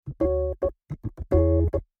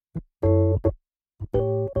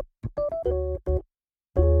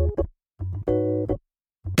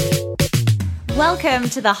Welcome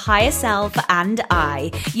to the Higher Self and I,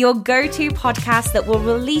 your go-to podcast that will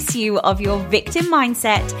release you of your victim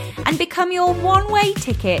mindset and become your one-way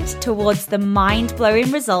ticket towards the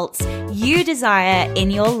mind-blowing results you desire in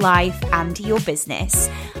your life and your business.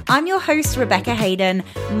 I'm your host, Rebecca Hayden,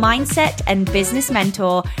 mindset and business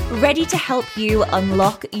mentor, ready to help you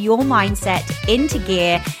unlock your mindset into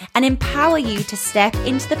gear and empower you to step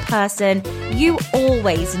into the person you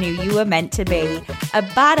always knew you were meant to be, a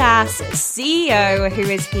badass CEO who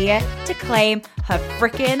is here to claim her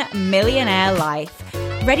frickin' millionaire life.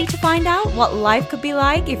 Ready to find out what life could be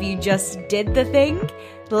like if you just did the thing?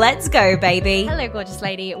 Let's go, baby. Hello, gorgeous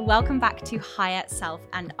lady. Welcome back to Higher Self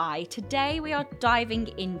and I. Today we are diving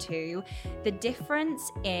into the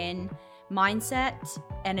difference in mindset,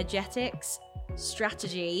 energetics,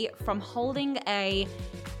 strategy from holding a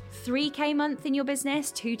 3K month in your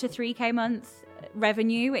business, 2 to 3K month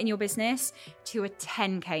revenue in your business to a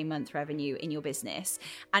 10K month revenue in your business.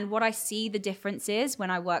 And what I see the difference is when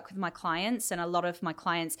I work with my clients, and a lot of my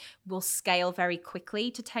clients will scale very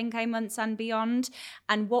quickly to 10K months and beyond.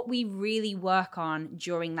 And what we really work on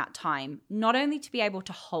during that time, not only to be able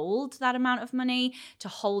to hold that amount of money, to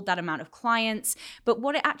hold that amount of clients, but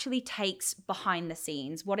what it actually takes behind the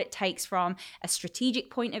scenes, what it takes from a strategic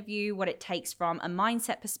point of view, what it takes from a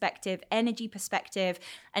mindset perspective, energy perspective,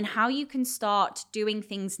 and how you can start doing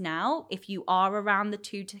things now if you are around the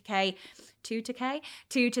 2 to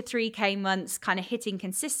 3K months kind of hitting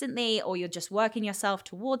consistently, or you're just working yourself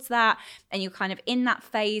towards that and you're kind of in that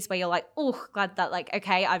phase where you're like, oh, glad that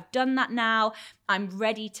okay, I've done that now. I'm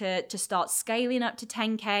ready to start scaling up to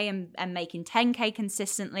 10K and making 10K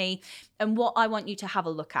consistently. And what I want you to have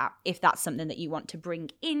a look at if that's something that you want to bring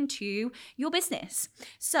into your business.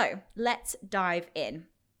 So let's dive in.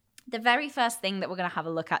 The very first thing that we're going to have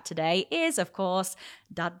a look at today is, of course,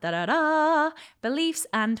 beliefs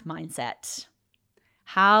and mindset.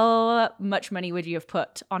 How much money would you have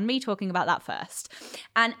put on me talking about that first?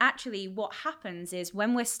 And actually what happens is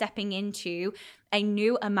when we're stepping into a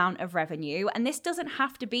new amount of revenue, and this doesn't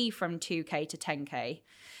have to be from 2K to 10K.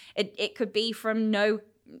 It could be from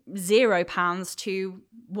 £0 to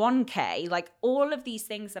 1K. Like all of these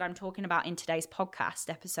things that I'm talking about in today's podcast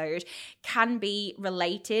episode can be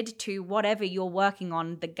related to whatever you're working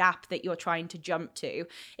on, the gap that you're trying to jump to.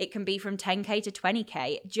 It can be from 10K to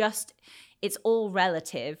 20K. It's all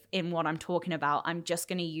relative in what I'm talking about. I'm just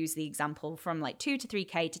going to use the example from 2 to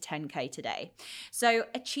 3K to 10K today. So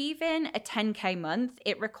achieving a 10K month,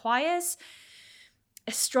 it requires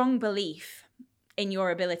a strong belief in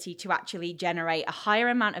your ability to actually generate a higher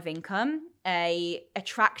amount of income,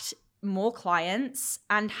 attract more clients,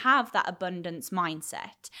 and have that abundance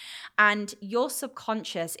mindset. And your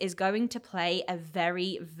subconscious is going to play a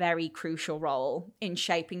very, very crucial role in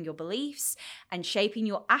shaping your beliefs and shaping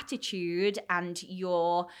your attitude and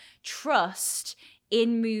your trust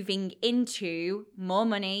in moving into more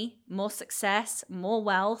money, more success, more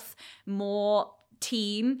wealth, more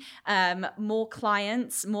team, more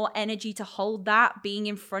clients, more energy to hold that, being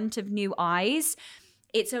in front of new eyes.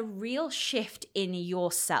 It's a real shift in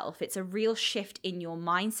yourself. It's a real shift in your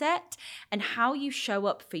mindset and how you show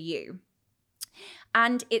up for you.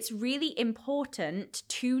 And it's really important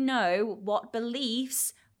to know what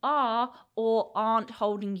beliefs are or aren't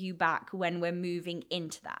holding you back when we're moving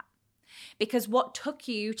into that. Because what took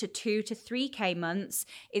you to 2 to 3K months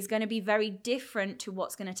is going to be very different to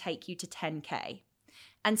what's going to take you to 10K.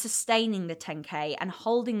 And sustaining the 10K and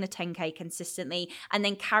holding the 10K consistently and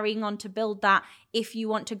then carrying on to build that if you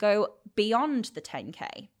want to go beyond the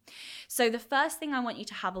 10K. So the first thing I want you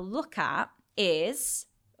to have a look at is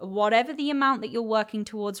whatever the amount that you're working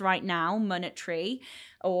towards right now, monetary,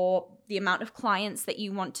 or the amount of clients that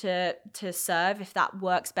you want to serve, if that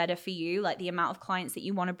works better for you, like the amount of clients that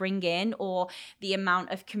you want to bring in, or the amount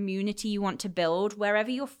of community you want to build, wherever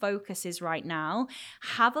your focus is right now,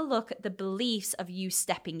 have a look at the beliefs of you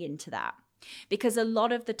stepping into that. Because a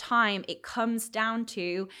lot of the time it comes down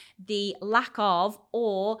to the lack of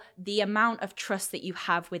or the amount of trust that you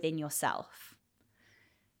have within yourself.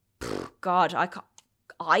 God,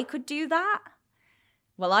 I could do that?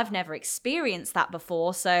 Well, I've never experienced that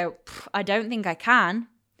before, so I don't think I can.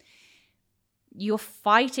 You're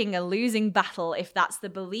fighting a losing battle if that's the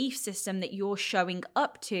belief system that you're showing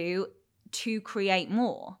up to create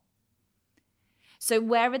more. So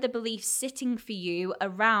where are the beliefs sitting for you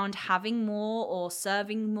around having more or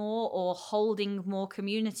serving more or holding more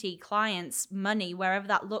community, clients, money, wherever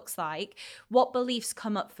that looks like? What beliefs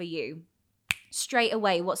come up for you? Straight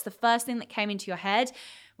away, what's the first thing that came into your head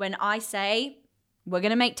when I say, we're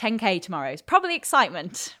going to make 10K tomorrow? It's probably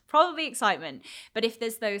excitement. But if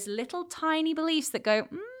there's those little tiny beliefs that go,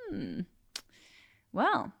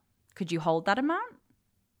 Well, could you hold that amount?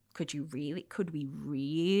 Could we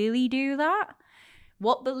really do that?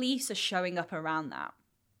 What beliefs are showing up around that?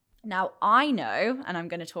 Now, I know, and I'm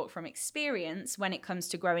going to talk from experience, when it comes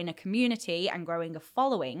to growing a community and growing a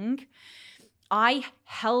following, I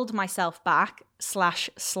held myself back /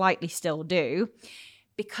 slightly still do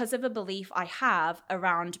because of a belief I have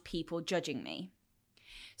around people judging me.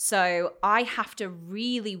 So I have to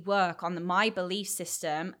really work on my belief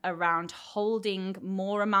system around holding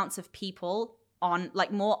more amounts of people on,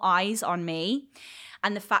 like more eyes on me,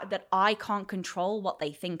 and the fact that I can't control what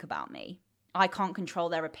they think about me. I can't control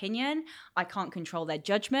their opinion. I can't control their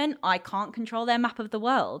judgment. I can't control their map of the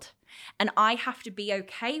world. And I have to be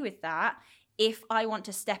okay with that if I want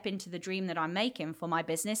to step into the dream that I'm making for my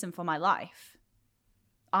business and for my life.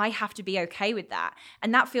 I have to be okay with that.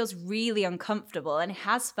 And that feels really uncomfortable, and it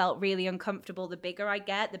has felt really uncomfortable the bigger I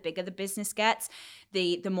get, the bigger the business gets,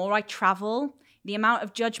 the more I travel. The amount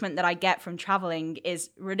of judgment that I get from traveling is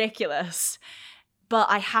ridiculous. But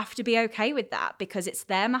I have to be okay with that because it's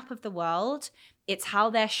their map of the world. It's how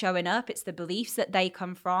they're showing up. It's the beliefs that they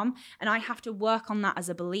come from. And I have to work on that as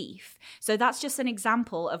a belief. So that's just an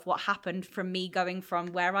example of what happened from me going from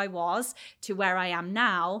where I was to where I am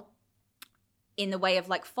now, in the way of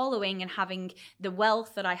like following and having the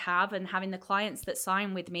wealth that I have and having the clients that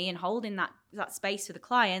sign with me and holding that space for the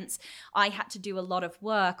clients. I had to do a lot of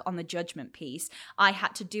work on the judgment piece. I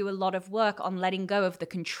had to do a lot of work on letting go of the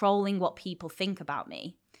controlling what people think about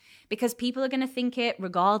me, because people are going to think it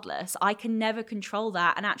regardless. I can never control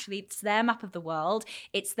that. And actually, it's their map of the world.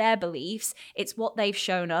 It's their beliefs. It's what they've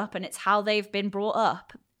shown up, and it's how they've been brought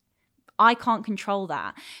up. I can't control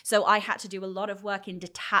that. So I had to do a lot of work in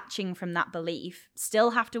detaching from that belief.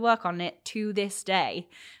 Still have to work on it to this day.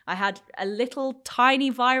 I had a little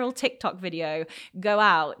tiny viral TikTok video go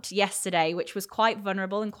out yesterday, which was quite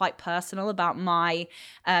vulnerable and quite personal about my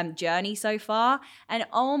journey so far. And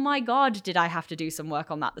oh my God, did I have to do some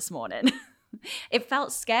work on that this morning. It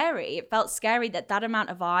felt scary. It felt scary that amount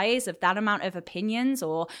of eyes, of that amount of opinions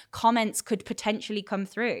or comments could potentially come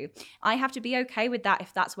through. I have to be okay with that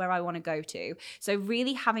if that's where I want to go to. So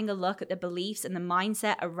really having a look at the beliefs and the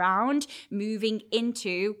mindset around moving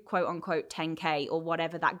into quote unquote 10K or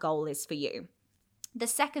whatever that goal is for you. The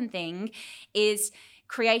second thing is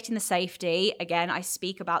creating the safety. Again, I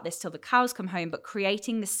speak about this till the cows come home, but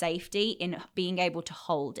creating the safety in being able to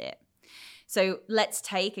hold it. So let's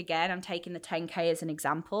take, again, I'm taking the 10K as an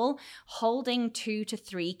example, holding 2 to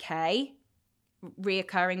 3K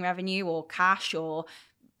reoccurring revenue or cash or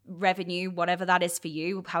revenue, whatever that is for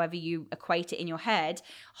you, however you equate it in your head,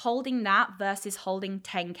 holding that versus holding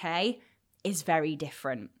 10K is very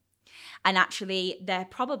different. And actually, they're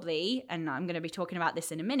probably, and I'm going to be talking about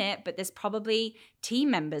this in a minute, but there's probably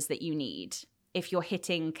team members that you need. If you're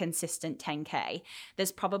hitting consistent 10K,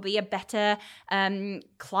 there's probably a better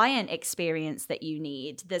client experience that you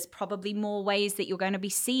need. There's probably more ways that you're going to be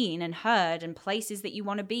seen and heard and places that you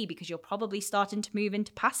want to be, because you're probably starting to move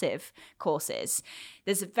into passive courses.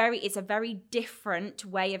 It's a very different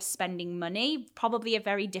way of spending money, probably a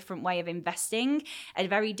very different way of investing, a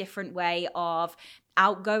very different way of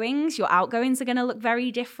outgoings. Your outgoings are going to look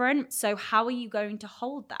very different. So how are you going to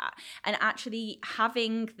hold that? And actually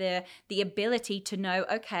having the ability to know,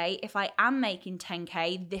 okay, if I am making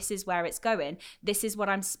 10K, this is where it's going. This is what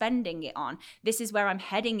I'm spending it on. This is where I'm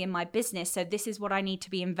heading in my business. So this is what I need to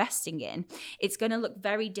be investing in. It's going to look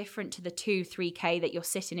very different to the 2-3K that you're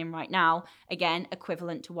sitting in right now. Again,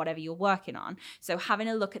 equivalent to whatever you're working on. So having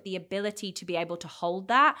a look at the ability to be able to hold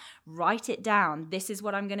that, write it down. This is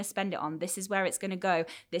what I'm going to spend it on. This is where it's going to go.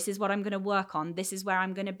 This is what I'm going to work on. This is where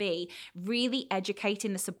I'm going to be. Really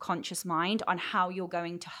educating the subconscious mind on how you're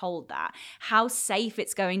going to hold that, how safe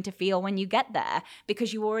it's going to feel when you get there,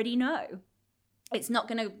 because you already know. It's not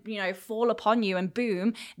going to, fall upon you and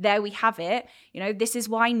boom, there we have it. This is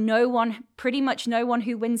why pretty much no one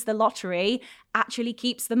who wins the lottery actually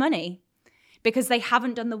keeps the money, because they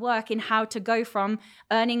haven't done the work in how to go from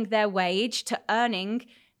earning their wage to earning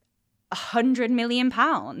 £100 million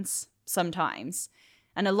sometimes.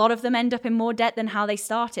 And a lot of them end up in more debt than how they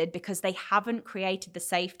started, because they haven't created the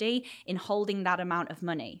safety in holding that amount of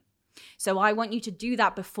money. So I want you to do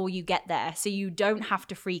that before you get there, so you don't have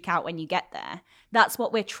to freak out when you get there. That's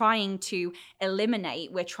what we're trying to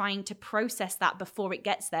eliminate. We're trying to process that before it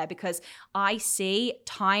gets there, because I see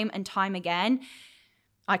time and time again,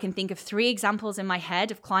 I can think of 3 examples in my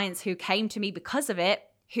head of clients who came to me because of it,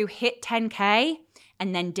 who hit 10K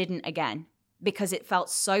and then didn't again, because it felt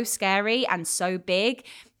so scary and so big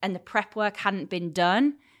and the prep work hadn't been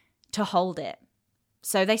done to hold it.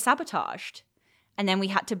 So they sabotaged. And then we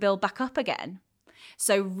had to build back up again.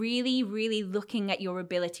 So really, really looking at your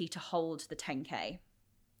ability to hold the 10K.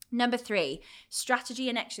 Number 3, strategy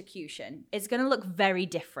and execution is going to look very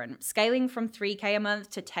different. Scaling from 3K a month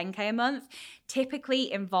to 10K a month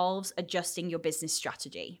typically involves adjusting your business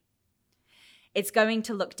strategy. It's going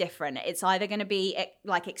to look different. It's either going to be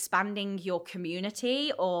like expanding your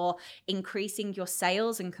community or increasing your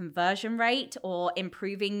sales and conversion rate or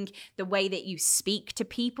improving the way that you speak to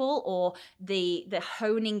people or the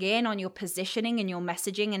honing in on your positioning and your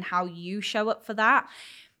messaging and how you show up for that.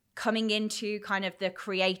 Coming into kind of the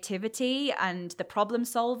creativity and the problem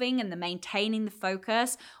solving and the maintaining the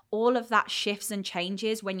focus, all of that shifts and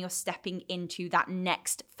changes when you're stepping into that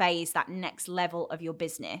next phase, that next level of your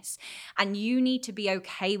business. And you need to be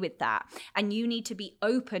okay with that. And you need to be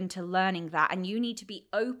open to learning that. And you need to be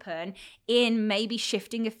open in maybe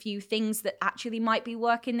shifting a few things that actually might be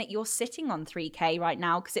working that you're sitting on 3K right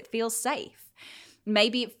now because it feels safe.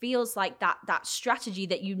 Maybe it feels like that strategy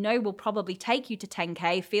that you know will probably take you to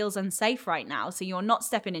 10K feels unsafe right now. So you're not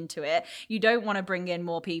stepping into it. You don't want to bring in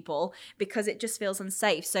more people because it just feels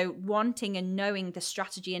unsafe. So wanting and knowing the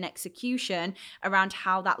strategy and execution around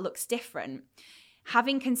how that looks different.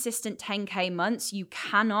 Having consistent 10K months, you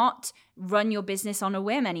cannot run your business on a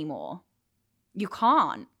whim anymore. You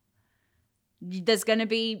can't. There's going to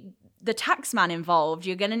be the tax man involved.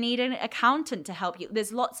 You're going to need an accountant to help you.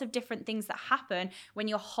 There's lots of different things that happen when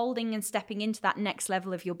you're holding and stepping into that next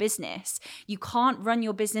level of your business. You can't run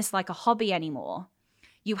your business like a hobby anymore.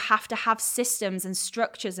 You have to have systems and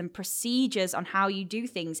structures and procedures on how you do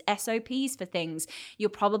things, SOPs for things.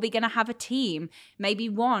 You're probably going to have a team, maybe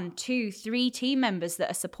 1, 2, 3 team members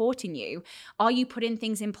that are supporting you. Are you putting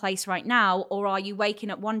things in place right now, or are you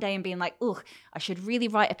waking up one day and being like, ugh, I should really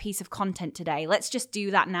write a piece of content today. Let's just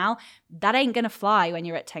do that now. That ain't going to fly when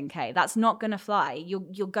you're at 10K. That's not going to fly.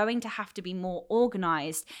 You're going to have to be more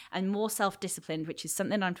organized and more self-disciplined, which is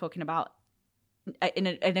something I'm talking about in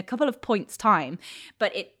a couple of points time,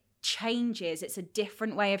 but it changes. It's a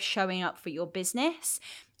different way of showing up for your business,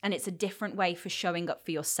 and it's a different way for showing up for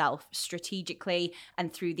yourself strategically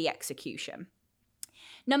and through the execution.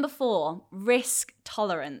 Number 4, risk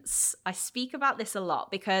tolerance. I speak about this a lot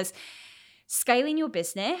because scaling your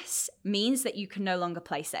business means that you can no longer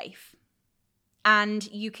play safe. And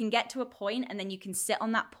you can get to a point and then you can sit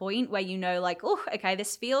on that point where you know like, oh, okay,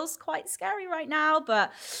 this feels quite scary right now,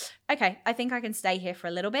 but okay, I think I can stay here for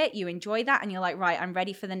a little bit. You enjoy that and you're like, right, I'm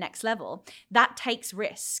ready for the next level. That takes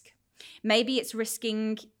risk. Maybe it's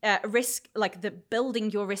like the building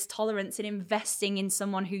your risk tolerance and investing in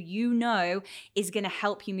someone who you know is going to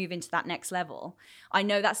help you move into that next level. I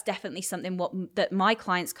know that's definitely something that my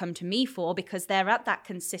clients come to me for because they're at that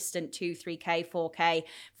consistent 2, 3K, 4K,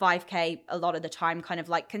 5K a lot of the time, kind of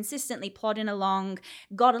like consistently plodding along,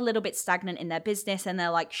 got a little bit stagnant in their business, and they're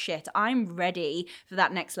like, shit, I'm ready for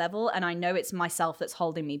that next level, and I know it's myself that's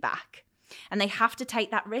holding me back. And they have to take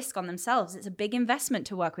that risk on themselves. It's a big investment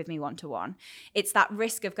to work with me one-to-one. It's that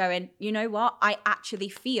risk of going, you know what? I actually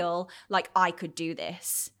feel like I could do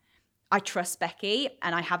this. I trust Becky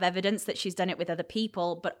and I have evidence that she's done it with other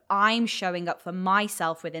people, but I'm showing up for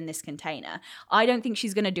myself within this container. I don't think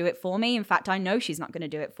she's going to do it for me. In fact, I know she's not going to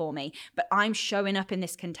do it for me, but I'm showing up in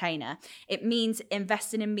this container. It means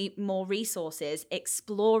investing in more resources,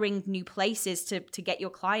 exploring new places to get your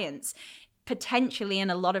clients. Potentially, and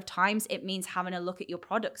a lot of times it means having a look at your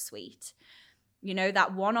product suite. You know,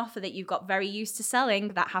 that one offer that you got very used to selling,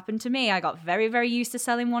 that happened to me. I got very, very used to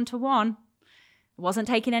selling one-to-one. Wasn't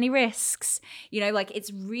taking any risks. You know, like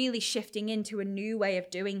it's really shifting into a new way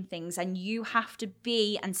of doing things, and you have to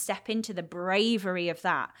be and step into the bravery of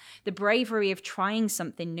that, the bravery of trying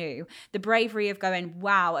something new, the bravery of going,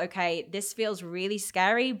 wow, okay, this feels really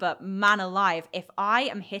scary, but man alive, if I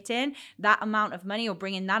am hitting that amount of money or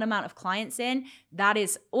bringing that amount of clients in, that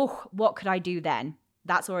is, oh, what could I do then?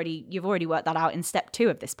 You've already worked that out in step 2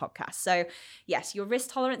 of this podcast. So yes, your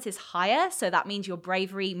risk tolerance is higher. So that means your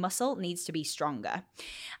bravery muscle needs to be stronger.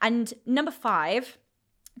 And number 5,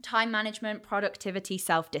 time management, productivity,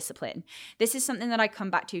 self-discipline. This is something that I come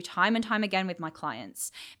back to time and time again with my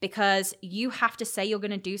clients, because you have to say you're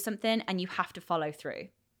going to do something and you have to follow through.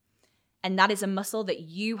 And that is a muscle that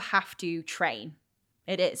you have to train.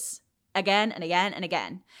 It is again and again and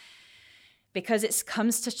again, because it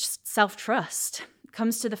comes to self-trust.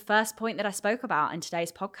 Comes to the first point that I spoke about in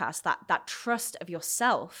today's podcast, that trust of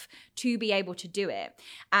yourself to be able to do it.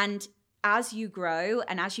 And as you grow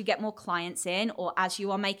and as you get more clients in, or as you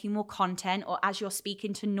are making more content, or as you're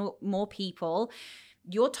speaking to more people,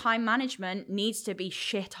 your time management needs to be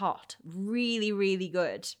shit hot, really, really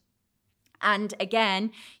good. And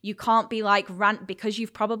again, you can't be like rant because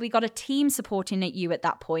you've probably got a team supporting you at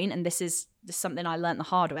that point. And this is something I learned the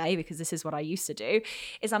hard way, because this is what I used to do,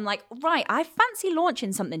 is I'm like, right, I fancy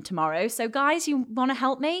launching something tomorrow. So guys, you want to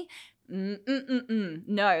help me?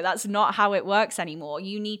 No, that's not how it works anymore.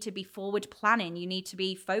 You need to be forward planning. You need to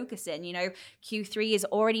be focusing. Q3 is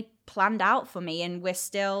already planned out for me and we're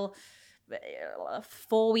still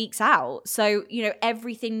 4 weeks out. So,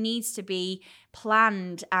 everything needs to be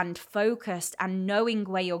planned and focused, and knowing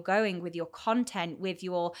where you're going with your content, with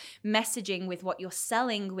your messaging, with what you're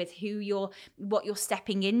selling, with what you're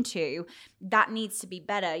stepping into. That needs to be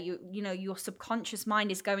better. Your subconscious mind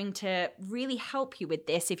is going to really help you with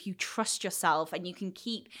this if you trust yourself and you can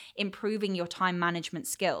keep improving your time management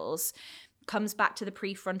skills. Comes back to the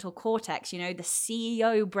prefrontal cortex, the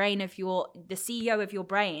CEO of your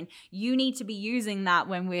brain. You need to be using that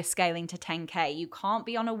when we're scaling to 10K. You can't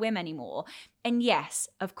be on a whim anymore. And yes,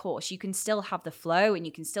 of course, you can still have the flow and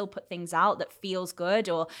you can still put things out that feels good,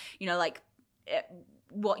 or,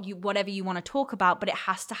 whatever you want to talk about, but it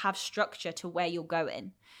has to have structure to where you're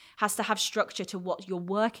going. Has to have structure to what you're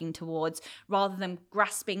working towards, rather than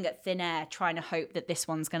grasping at thin air, trying to hope that this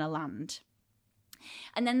one's going to land.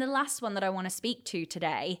 And then the last one that I want to speak to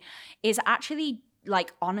today is actually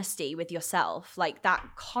like honesty with yourself, like that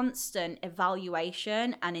constant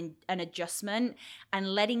evaluation and adjustment,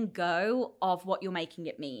 and letting go of what you're making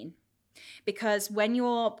it mean. Because when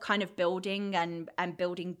you're kind of building and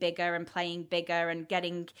building bigger and playing bigger and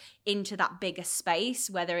getting into that bigger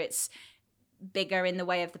space, whether it's bigger in the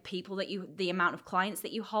way of the amount of clients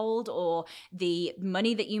that you hold, or the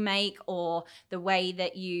money that you make, or the way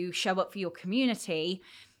that you show up for your community,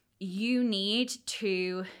 you need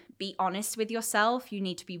to be honest with yourself. You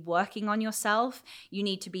need to be working on yourself. You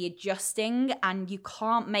need to be adjusting, and you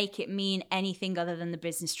can't make it mean anything other than the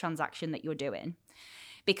business transaction that you're doing.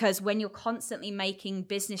 Because when you're constantly making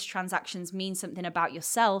business transactions mean something about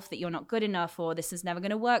yourself, that you're not good enough, or this is never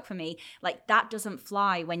going to work for me, like that doesn't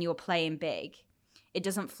fly when you're playing big. It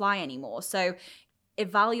doesn't fly anymore. So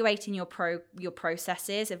evaluating your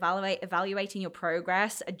processes, evaluating your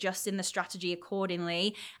progress, adjusting the strategy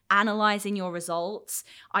accordingly, analyzing your results,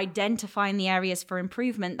 identifying the areas for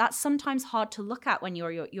improvement. That's sometimes hard to look at when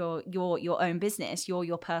you're your own business, you're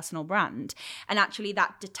your personal brand. And actually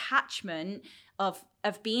that detachment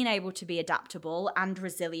of being able to be adaptable and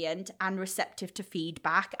resilient and receptive to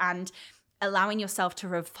feedback and allowing yourself to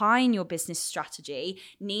refine your business strategy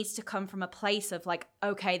needs to come from a place of like,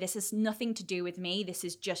 okay, this has nothing to do with me. This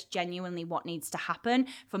is just genuinely what needs to happen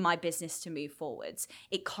for my business to move forwards.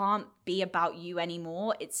 It can't be about you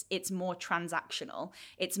anymore. It's more transactional.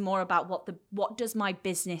 It's more about what does my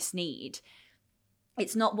business need?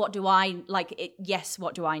 It's not what do I like it. Yes,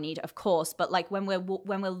 what do I need? Of course. But like when we're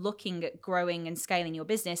looking at growing and scaling your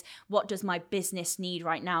business, what does my business need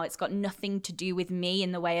right now? It's got nothing to do with me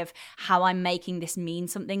in the way of how I'm making this mean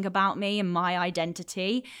something about me and my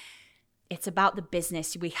identity. It's about the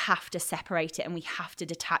business. We have to separate it and we have to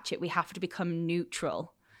detach it. We have to become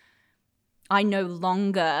neutral. I no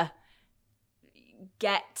longer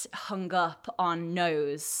get hung up on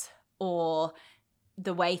no's or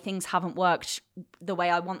the way things haven't worked the way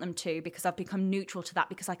I want them to, because I've become neutral to that,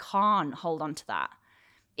 because I can't hold on to that.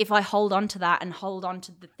 If I hold on to that and hold on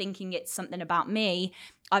to the thinking it's something about me,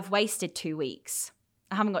 I've wasted 2 weeks.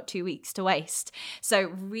 I haven't got 2 weeks to waste. So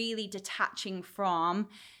really detaching from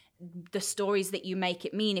the stories that you make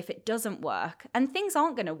it mean if it doesn't work. And things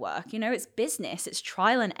aren't going to work. It's business. It's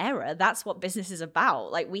trial and error. That's what business is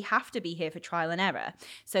about. Like, we have to be here for trial and error.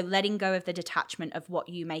 So letting go of the detachment of what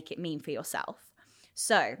you make it mean for yourself.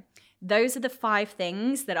 So those are the 5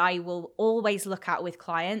 things that I will always look at with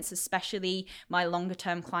clients, especially my longer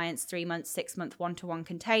term clients, 3 months, 6 month, one-to-one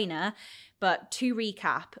container. But to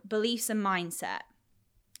recap, beliefs and mindset,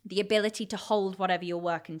 the ability to hold whatever you're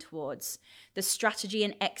working towards. The strategy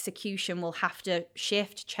and execution will have to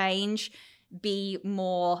shift, change, be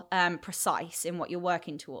more precise in what you're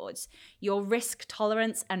working towards. Your risk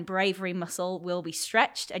tolerance and bravery muscle will be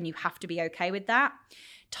stretched, and you have to be okay with that.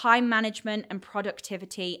 Time management and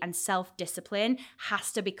productivity and self-discipline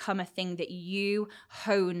has to become a thing that you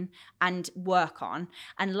hone and work on.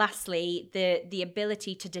 And lastly, the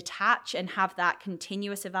ability to detach and have that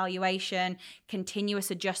continuous evaluation, continuous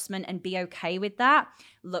adjustment, and be okay with that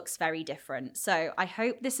looks very different. So I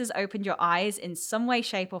hope this has opened your eyes in some way,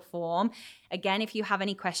 shape, or form. Again, if you have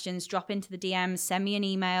any questions, drop into the DMs, send me an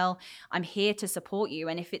email. I'm here to support you.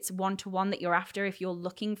 And if it's one-to-one that you're after, if you're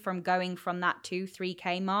looking from going from that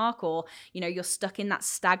 2-3K mark, or you're stuck in that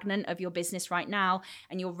stagnant of your business right now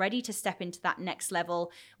and you're ready to step into that next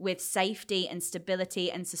level with safety and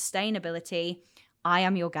stability and sustainability, I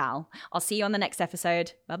am your gal. I'll see you on the next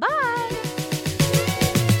episode. Bye-bye.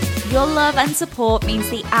 Your love and support means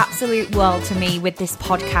the absolute world to me with this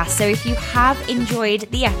podcast. So if you have enjoyed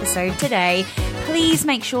the episode today, please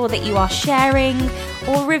make sure that you are sharing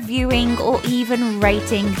or reviewing or even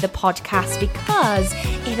rating the podcast, because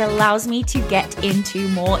it allows me to get into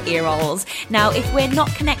more ear holes. Now, if we're not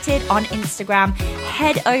connected on Instagram,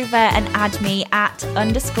 head over and add me at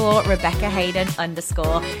 _Rebecca Hayden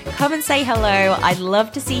 _. Come and say hello. I'd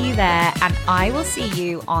love to see you there, and I will see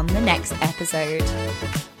you on the next episode.